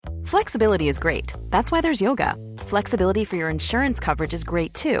Flexibility is great. That's why there's yoga. Flexibility for your insurance coverage is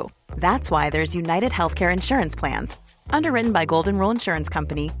great too. That's why there's United Healthcare Insurance Plans. Underwritten by Golden Rule Insurance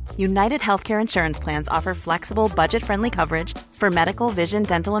Company, United Healthcare Insurance Plans offer flexible, budget-friendly coverage for medical, vision,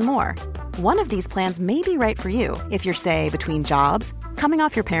 dental, and more. One of these plans may be right for you if you're, say, between jobs, coming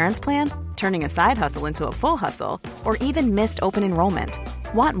off your parents' plan, turning a side hustle into a full hustle, or even missed open enrollment.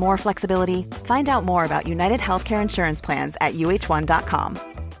 Want more flexibility? Find out more about United Healthcare Insurance Plans at uh1.com.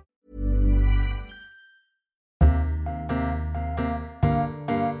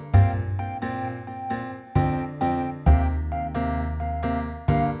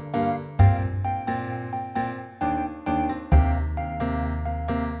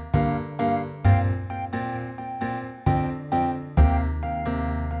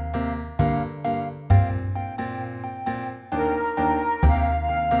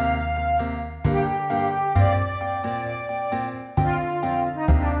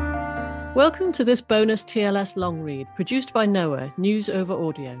 Welcome to this bonus TLS long read produced by Noah, News Over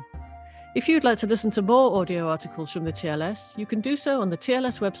Audio. If you'd like to listen to more audio articles from the TLS, you can do so on the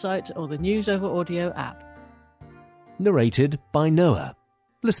TLS website or the News Over Audio app. Narrated by Noah.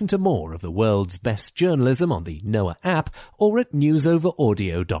 Listen to more of the world's best journalism on the Noah app or at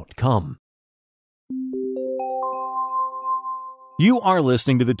newsoveraudio.com. You are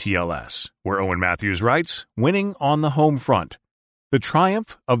listening to the TLS, where Owen Matthews writes, Winning on the Home Front. The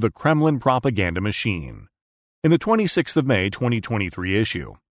Triumph of the Kremlin Propaganda Machine, in the 26th of May 2023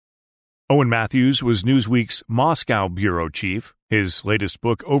 issue. Owen Matthews was Newsweek's Moscow bureau chief. His latest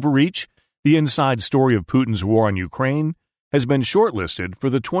book, Overreach, The Inside Story of Putin's War on Ukraine, has been shortlisted for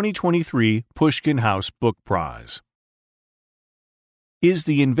the 2023 Pushkin House Book Prize. Is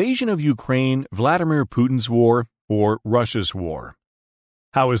the invasion of Ukraine Vladimir Putin's war or Russia's war?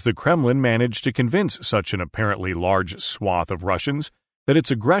 How has the Kremlin managed to convince such an apparently large swath of Russians that its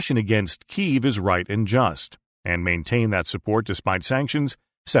aggression against Kyiv is right and just, and maintain that support despite sanctions,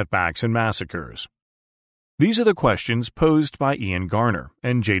 setbacks, and massacres? These are the questions posed by Ian Garner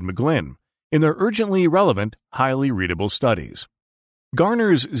and Jade McGlynn in their urgently relevant, highly readable studies.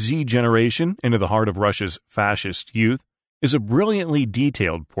 Garner's Z Generation into the Heart of Russia's Fascist Youth is a brilliantly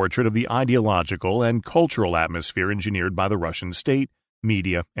detailed portrait of the ideological and cultural atmosphere engineered by the Russian state,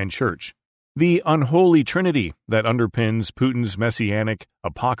 media, and church. The unholy trinity that underpins Putin's messianic,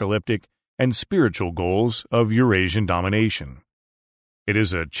 apocalyptic, and spiritual goals of Eurasian domination. It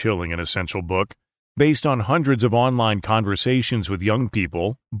is a chilling and essential book, based on hundreds of online conversations with young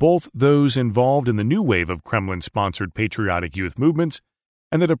people, both those involved in the new wave of Kremlin-sponsored patriotic youth movements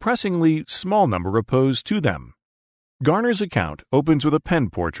and the depressingly small number opposed to them. Garner's account opens with a pen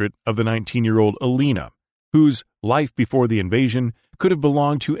portrait of the 19-year-old Alina, whose life before the invasion could have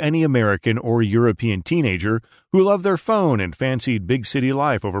belonged to any American or European teenager who loved their phone and fancied big city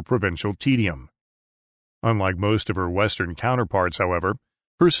life over provincial tedium. Unlike most of her Western counterparts, however,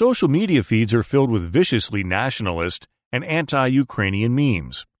 her social media feeds are filled with viciously nationalist and anti-Ukrainian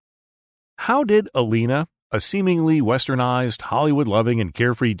memes. How did Alina, a seemingly westernized, Hollywood-loving, and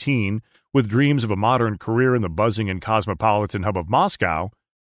carefree teen with dreams of a modern career in the buzzing and cosmopolitan hub of Moscow,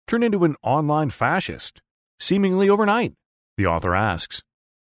 turn into an online fascist, seemingly overnight? The author asks.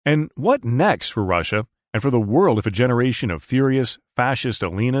 And what next for Russia and for the world if a generation of furious, fascist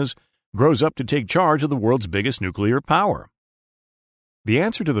Alinas grows up to take charge of the world's biggest nuclear power? The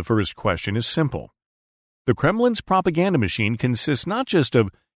answer to the first question is simple. The Kremlin's propaganda machine consists not just of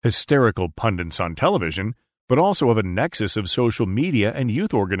hysterical pundits on television, but also of a nexus of social media and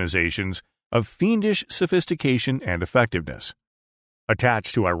youth organizations of fiendish sophistication and effectiveness.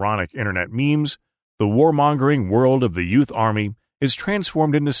 Attached to ironic internet memes, the warmongering world of the youth army is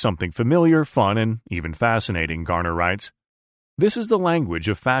transformed into something familiar, fun, and even fascinating, Garner writes. This is the language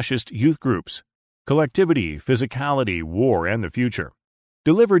of fascist youth groups: collectivity, physicality, war, and the future,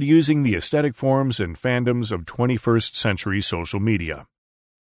 delivered using the aesthetic forms and fandoms of 21st century social media.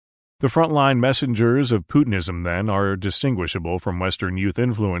 The frontline messengers of Putinism, then, are distinguishable from Western youth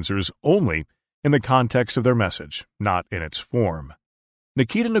influencers only in the context of their message, not in its form.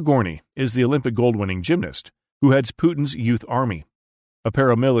 Nikita Nagorny is the Olympic gold-winning gymnast who heads Putin's Youth Army, a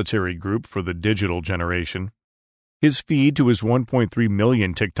paramilitary group for the digital generation. His feed to his 1.3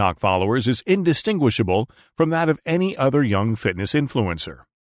 million TikTok followers is indistinguishable from that of any other young fitness influencer.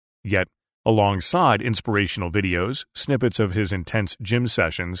 Yet, alongside inspirational videos, snippets of his intense gym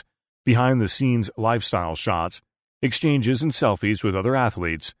sessions, behind-the-scenes lifestyle shots, exchanges and selfies with other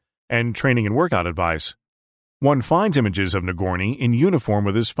athletes, and training and workout advice, one finds images of Nagorny in uniform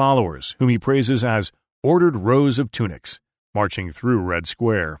with his followers, whom he praises as ordered rows of tunics, marching through Red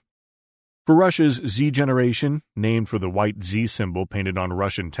Square. For Russia's Z generation, named for the white Z symbol painted on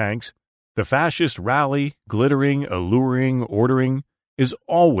Russian tanks, the fascist rally, glittering, alluring, ordering, is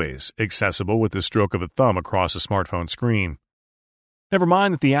always accessible with the stroke of a thumb across a smartphone screen. Never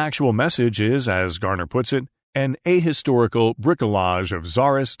mind that the actual message is, as Garner puts it, an ahistorical bricolage of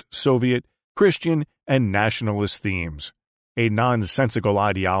Tsarist, Soviet, Christian, and nationalist themes, a nonsensical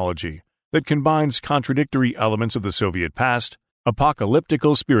ideology that combines contradictory elements of the Soviet past,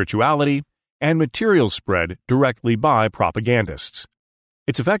 apocalyptical spirituality, and material spread directly by propagandists.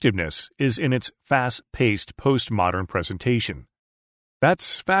 Its effectiveness is in its fast-paced postmodern presentation.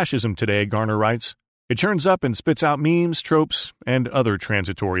 That's fascism today, Garner writes. It churns up and spits out memes, tropes, and other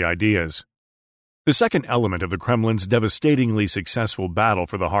transitory ideas. The second element of the Kremlin's devastatingly successful battle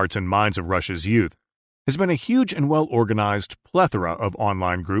for the hearts and minds of Russia's youth has been a huge and well-organized plethora of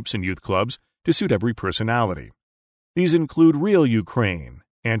online groups and youth clubs to suit every personality. These include Real Ukraine,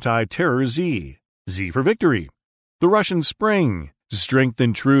 Anti-Terror Z, Z for Victory, The Russian Spring, Strength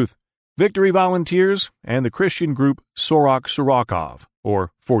and Truth, Victory Volunteers, and the Christian group Sorok Sorokov,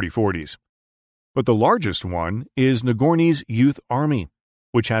 or 4040s. But the largest one is Nagorny's Youth Army,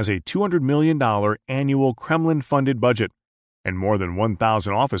 which has a $200 million annual Kremlin-funded budget and more than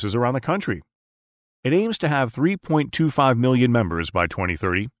 1,000 offices around the country. It aims to have 3.25 million members by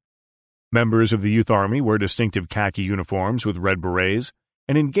 2030. Members of the Youth Army wear distinctive khaki uniforms with red berets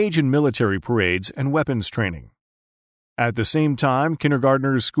and engage in military parades and weapons training. At the same time,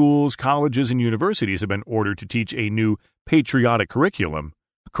 kindergartners, schools, colleges, and universities have been ordered to teach a new patriotic curriculum,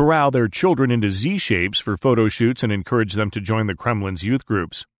 corral their children into Z-shapes for photo shoots, and encourage them to join the Kremlin's youth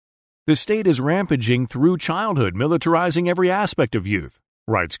groups. The state is rampaging through childhood, militarizing every aspect of youth,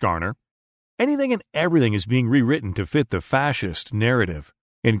 writes Garner. Anything and everything is being rewritten to fit the fascist narrative,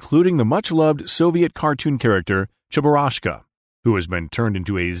 including the much-loved Soviet cartoon character Cheburashka, who has been turned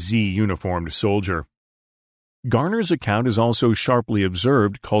into a Z-uniformed soldier. Garner's account is also sharply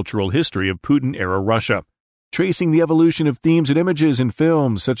observed cultural history of Putin-era Russia, tracing the evolution of themes and images in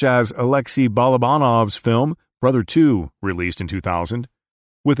films such as Alexei Balabanov's film Brother 2, released in 2000,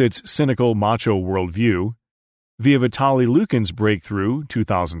 with its cynical macho worldview, via Vitaly Lukin's Breakthrough,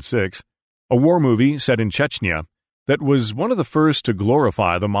 2006, a war movie set in Chechnya that was one of the first to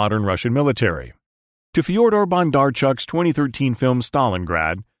glorify the modern Russian military, to Fyodor Bondarchuk's 2013 film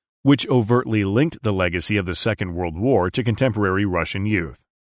Stalingrad, which overtly linked the legacy of the Second World War to contemporary Russian youth.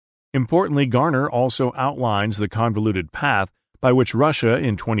 Importantly, Garner also outlines the convoluted path by which Russia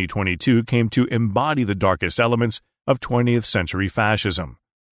in 2022 came to embody the darkest elements of 20th century fascism,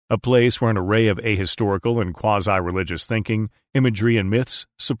 a place where an array of ahistorical and quasi-religious thinking, imagery, and myths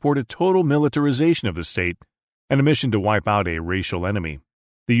support a total militarization of the state and a mission to wipe out a racial enemy,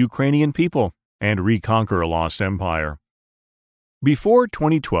 the Ukrainian people, and reconquer a lost empire. Before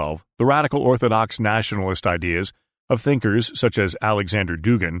 2012, the radical Orthodox nationalist ideas of thinkers such as Alexander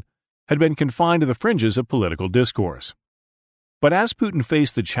Dugin had been confined to the fringes of political discourse. But as Putin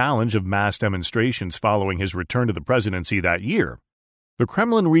faced the challenge of mass demonstrations following his return to the presidency that year, the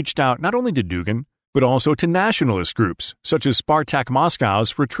Kremlin reached out not only to Dugin, but also to nationalist groups such as Spartak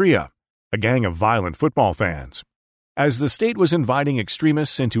Moscow's Fratria, a gang of violent football fans. As the state was inviting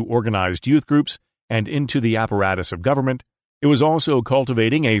extremists into organized youth groups and into the apparatus of government, it was also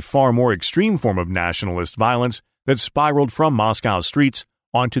cultivating a far more extreme form of nationalist violence that spiraled from Moscow's streets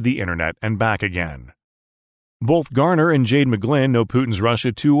onto the internet and back again. Both Garner and Jade McGlynn know Putin's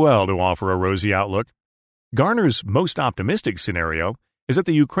Russia too well to offer a rosy outlook. Garner's most optimistic scenario is that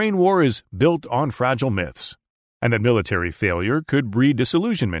the Ukraine war is built on fragile myths, and that military failure could breed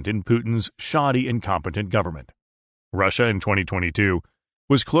disillusionment in Putin's shoddy, incompetent government. Russia in 2022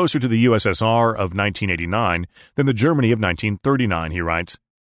 was closer to the USSR of 1989 than the Germany of 1939, he writes.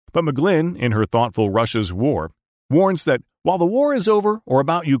 But McGlynn, in her thoughtful Russia's War, warns that while the war is over or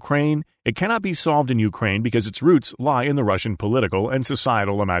about Ukraine, it cannot be solved in Ukraine because its roots lie in the Russian political and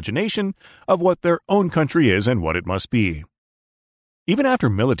societal imagination of what their own country is and what it must be. Even after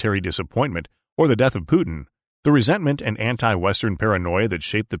military disappointment or the death of Putin, the resentment and anti-Western paranoia that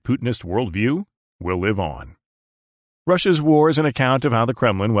shaped the Putinist worldview will live on. Russia's war is an account of how the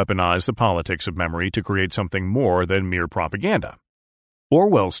Kremlin weaponized the politics of memory to create something more than mere propaganda.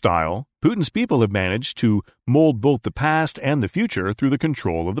 Orwell-style, Putin's people have managed to mold both the past and the future through the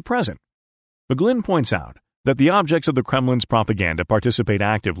control of the present. McGlynn points out that the objects of the Kremlin's propaganda participate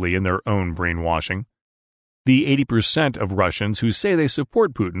actively in their own brainwashing. The 80% of Russians who say they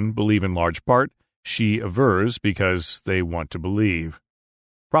support Putin believe in large part, she avers, because they want to believe.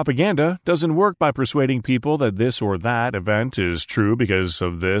 Propaganda doesn't work by persuading people that this or that event is true because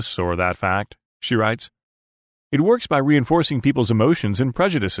of this or that fact, she writes. It works by reinforcing people's emotions and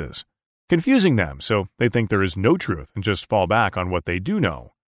prejudices, confusing them so they think there is no truth and just fall back on what they do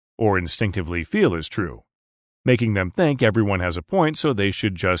know, or instinctively feel is true, making them think everyone has a point so they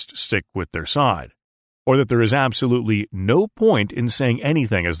should just stick with their side, or that there is absolutely no point in saying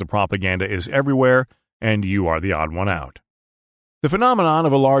anything as the propaganda is everywhere and you are the odd one out. The phenomenon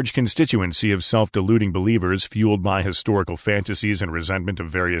of a large constituency of self-deluding believers fueled by historical fantasies and resentment of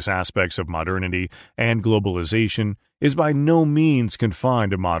various aspects of modernity and globalization is by no means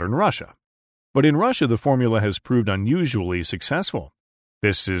confined to modern Russia. But in Russia, the formula has proved unusually successful.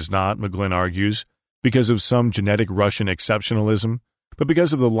 This is not, McGlynn argues, because of some genetic Russian exceptionalism, but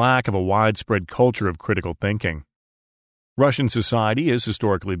because of the lack of a widespread culture of critical thinking. Russian society is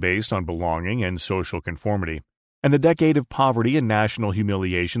historically based on belonging and social conformity, and the decade of poverty and national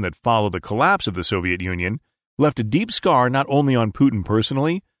humiliation that followed the collapse of the Soviet Union left a deep scar not only on Putin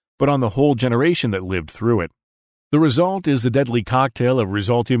personally, but on the whole generation that lived through it. The result is the deadly cocktail of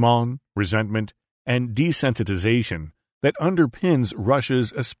ressentiment, resentment, and desensitization that underpins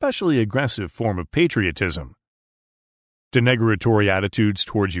Russia's especially aggressive form of patriotism. Denegatory attitudes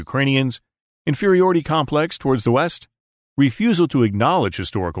towards Ukrainians, inferiority complex towards the West, refusal to acknowledge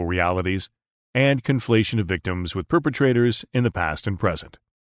historical realities, and conflation of victims with perpetrators in the past and present.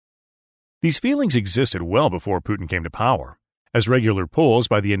 These feelings existed well before Putin came to power, as regular polls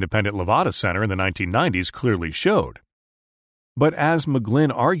by the independent Levada Center in the 1990s clearly showed. But as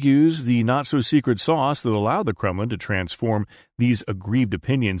McGlynn argues, the not-so-secret sauce that allowed the Kremlin to transform these aggrieved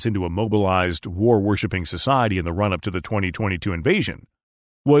opinions into a mobilized, war-worshipping society in the run-up to the 2022 invasion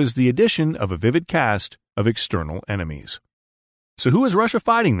was the addition of a vivid cast of external enemies. So who is Russia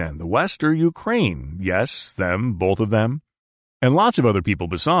fighting then, the West or Ukraine? Yes, them, both of them. And lots of other people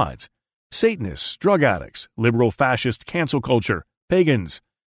besides. Satanists, drug addicts, liberal fascist cancel culture, pagans,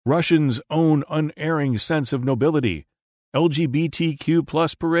 Russians' own unerring sense of nobility, LGBTQ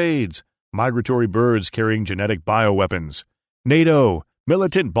plus parades, migratory birds carrying genetic bioweapons, NATO,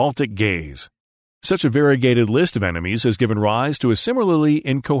 militant Baltic gays. Such a variegated list of enemies has given rise to a similarly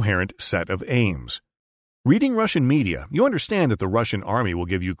incoherent set of aims. Reading Russian media, you understand that the Russian army will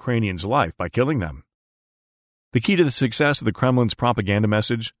give Ukrainians life by killing them. The key to the success of the Kremlin's propaganda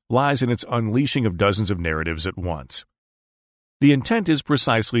message lies in its unleashing of dozens of narratives at once. The intent is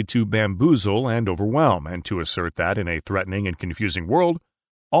precisely to bamboozle and overwhelm, and to assert that in a threatening and confusing world,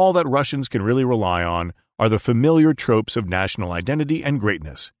 all that Russians can really rely on are the familiar tropes of national identity and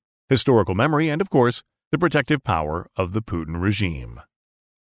greatness, historical memory, and, of course, the protective power of the Putin regime.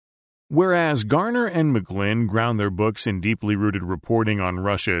 Whereas Garner and McGlynn ground their books in deeply rooted reporting on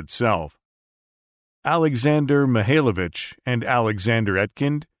Russia itself, Alexander Mihailovich and Alexander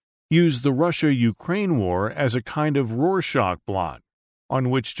Etkind used the Russia-Ukraine war as a kind of Rorschach blot on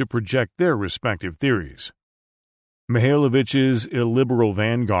which to project their respective theories. Mihailovich's illiberal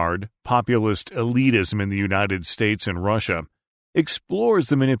vanguard, populist elitism in the United States and Russia, explores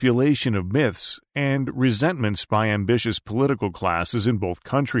the manipulation of myths and resentments by ambitious political classes in both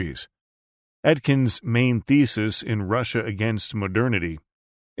countries. Etkind's main thesis in Russia Against Modernity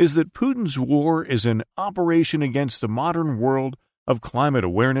is that Putin's war is an operation against the modern world of climate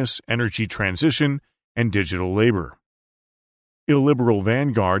awareness, energy transition, and digital labor. Illiberal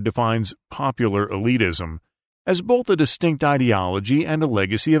vanguard defines popular elitism as both a distinct ideology and a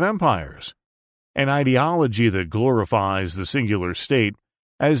legacy of empires, an ideology that glorifies the singular state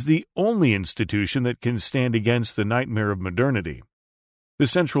as the only institution that can stand against the nightmare of modernity. The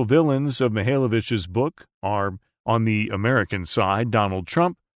central villains of Mihailovich's book are, on the American side, Donald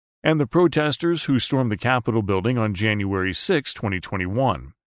Trump and the protesters who stormed the Capitol building on January 6,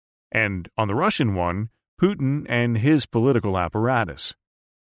 2021, and on the Russian one, Putin and his political apparatus.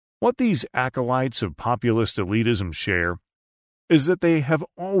 What these acolytes of populist elitism share is that they have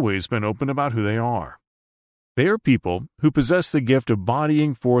always been open about who they are. They are people who possess the gift of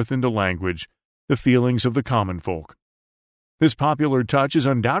bodying forth into language the feelings of the common folk. This popular touch is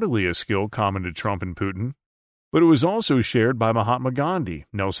undoubtedly a skill common to Trump and Putin, but it was also shared by Mahatma Gandhi,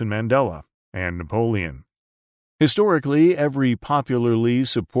 Nelson Mandela, and Napoleon. Historically, every popularly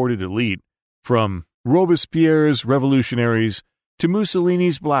supported elite, from Robespierre's revolutionaries to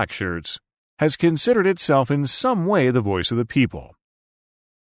Mussolini's black shirts, has considered itself in some way the voice of the people.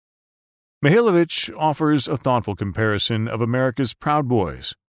 Mihailovich offers a thoughtful comparison of America's Proud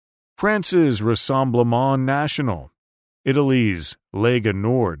Boys, France's Rassemblement National, Italy's Lega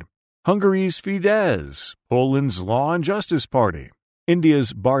Nord, Hungary's Fidesz, Poland's Law and Justice Party,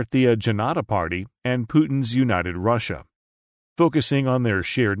 India's Bharatiya Janata Party, and Putin's United Russia, focusing on their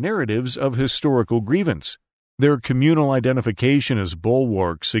shared narratives of historical grievance, their communal identification as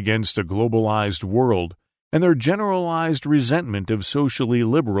bulwarks against a globalized world and their generalized resentment of socially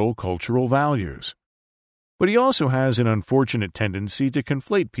liberal cultural values. But he also has an unfortunate tendency to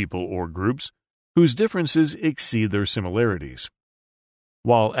conflate people or groups whose differences exceed their similarities.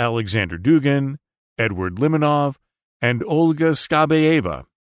 While Alexander Dugin, Edward Limonov, and Olga Skabeeva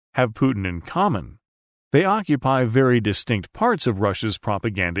have Putin in common, they occupy very distinct parts of Russia's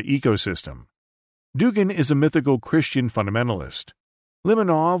propaganda ecosystem. Dugin is a mythical Christian fundamentalist.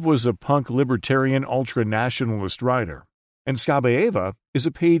 Limonov was a punk libertarian ultra-nationalist writer, and Skabeeva is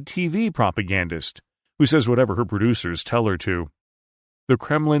a paid TV propagandist who says whatever her producers tell her to. The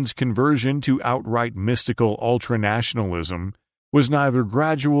Kremlin's conversion to outright mystical ultra-nationalism was neither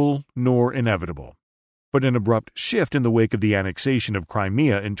gradual nor inevitable, but an abrupt shift in the wake of the annexation of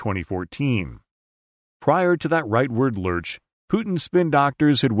Crimea in 2014. Prior to that rightward lurch, Putin's spin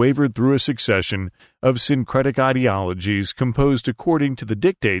doctors had wavered through a succession of syncretic ideologies composed according to the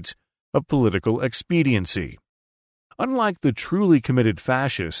dictates of political expediency. Unlike the truly committed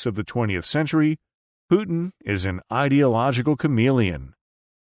fascists of the 20th century, Putin is an ideological chameleon.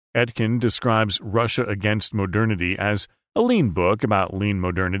 Etkin describes Russia Against Modernity as a lean book about lean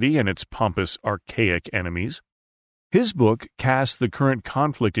modernity and its pompous, archaic enemies. His book casts the current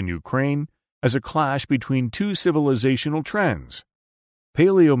conflict in Ukraine as a clash between two civilizational trends: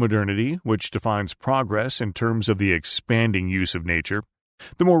 paleomodernity, which defines progress in terms of the expanding use of nature.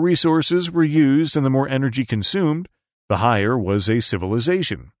 The more resources were used and the more energy consumed, the higher was a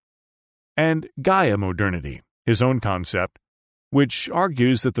civilization. And Gaia modernity, his own concept, which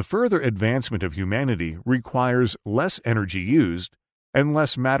argues that the further advancement of humanity requires less energy used and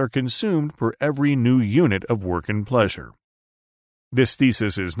less matter consumed per every new unit of work and pleasure. This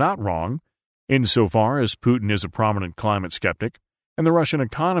thesis is not wrong, insofar as Putin is a prominent climate skeptic, and the Russian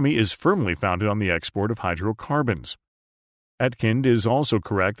economy is firmly founded on the export of hydrocarbons. Etkind is also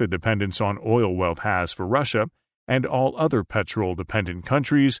correct that dependence on oil wealth has for Russia and all other petrol-dependent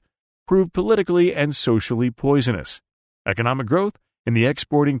countries proved politically and socially poisonous. Economic growth in the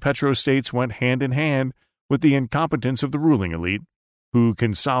exporting petrostates went hand in hand with the incompetence of the ruling elite, who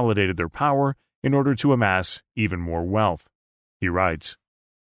consolidated their power in order to amass even more wealth. He writes,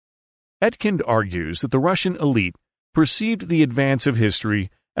 Etkind argues that the Russian elite perceived the advance of history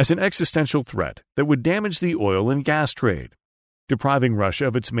as an existential threat that would damage the oil and gas trade, depriving Russia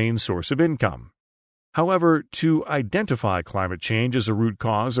of its main source of income. However, to identify climate change as a root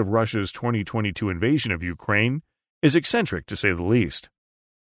cause of Russia's 2022 invasion of Ukraine is eccentric, to say the least.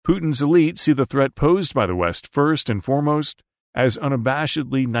 Putin's elite see the threat posed by the West first and foremost as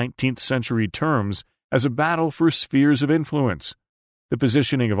unabashedly 19th century terms as a battle for spheres of influence, the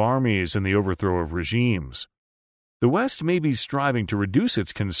positioning of armies and the overthrow of regimes. The West may be striving to reduce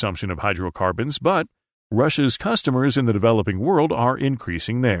its consumption of hydrocarbons, but Russia's customers in the developing world are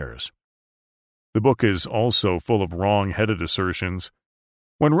increasing theirs. The book is also full of wrong-headed assertions.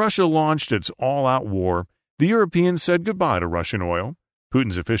 When Russia launched its all-out war, the Europeans said goodbye to Russian oil,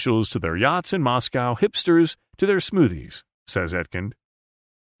 Putin's officials to their yachts in Moscow, hipsters to their smoothies, says Etkind.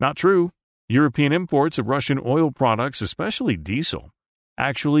 Not true. European imports of Russian oil products, especially diesel,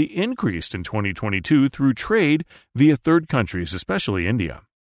 actually increased in 2022 through trade via third countries, especially India.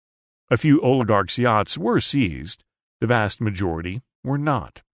 A few oligarchs' yachts were seized. The vast majority were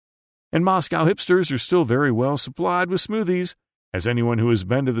not. And Moscow hipsters are still very well supplied with smoothies, as anyone who has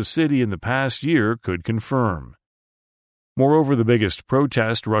been to the city in the past year could confirm. Moreover, the biggest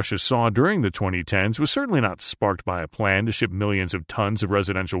protest Russia saw during the 2010s was certainly not sparked by a plan to ship millions of tons of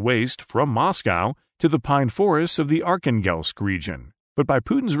residential waste from Moscow to the pine forests of the Arkhangelsk region, but by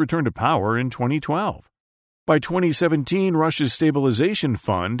Putin's return to power in 2012. By 2017, Russia's stabilization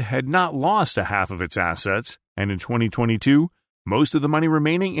fund had not lost a half of its assets, and in 2022, most of the money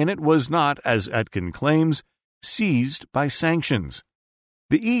remaining in it was not, as Etkin claims, seized by sanctions.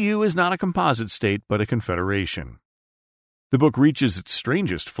 The EU is not a composite state, but a confederation. The book reaches its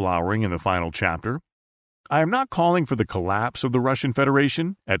strangest flowering in the final chapter. I am not calling for the collapse of the Russian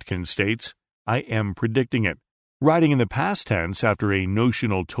Federation, Etkin states. I am predicting it. Writing in the past tense after a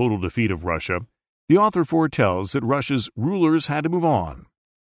notional total defeat of Russia, the author foretells that Russia's rulers had to move on.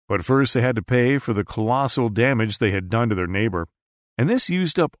 But first they had to pay for the colossal damage they had done to their neighbor, and this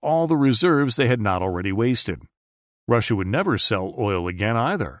used up all the reserves they had not already wasted. Russia would never sell oil again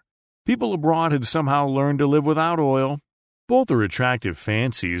either. People abroad had somehow learned to live without oil. Both are attractive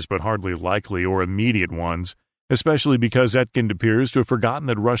fancies, but hardly likely or immediate ones, especially because Etkind appears to have forgotten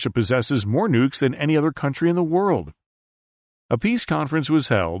that Russia possesses more nukes than any other country in the world. A peace conference was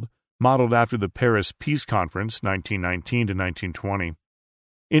held, modeled after the Paris Peace Conference 1919 to 1920.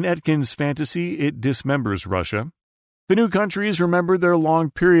 In Etkind's fantasy, it dismembers Russia. The new countries remembered their long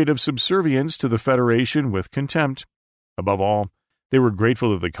period of subservience to the Federation with contempt. Above all, they were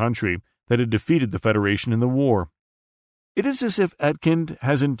grateful to the country that had defeated the Federation in the war. It is as if Etkind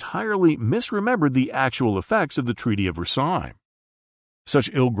has entirely misremembered the actual effects of the Treaty of Versailles. Such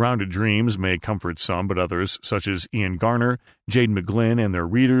ill-grounded dreams may comfort some, but others, such as Ian Garner, Jade McGlynn, and their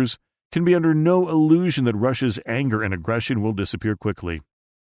readers, can be under no illusion that Russia's anger and aggression will disappear quickly.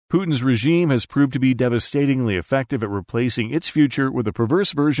 Putin's regime has proved to be devastatingly effective at replacing its future with a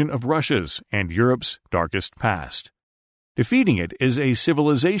perverse version of Russia's and Europe's darkest past. Defeating it is a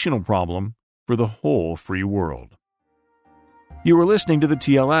civilizational problem for the whole free world. You are listening to the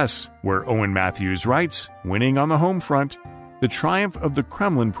TLS, where Owen Matthews writes, Winning on the Home Front, The Triumph of the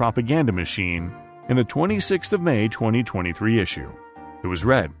Kremlin Propaganda Machine, in the 26th of May 2023 issue. It was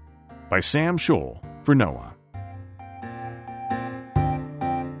read by Sam Scholl for NOAA.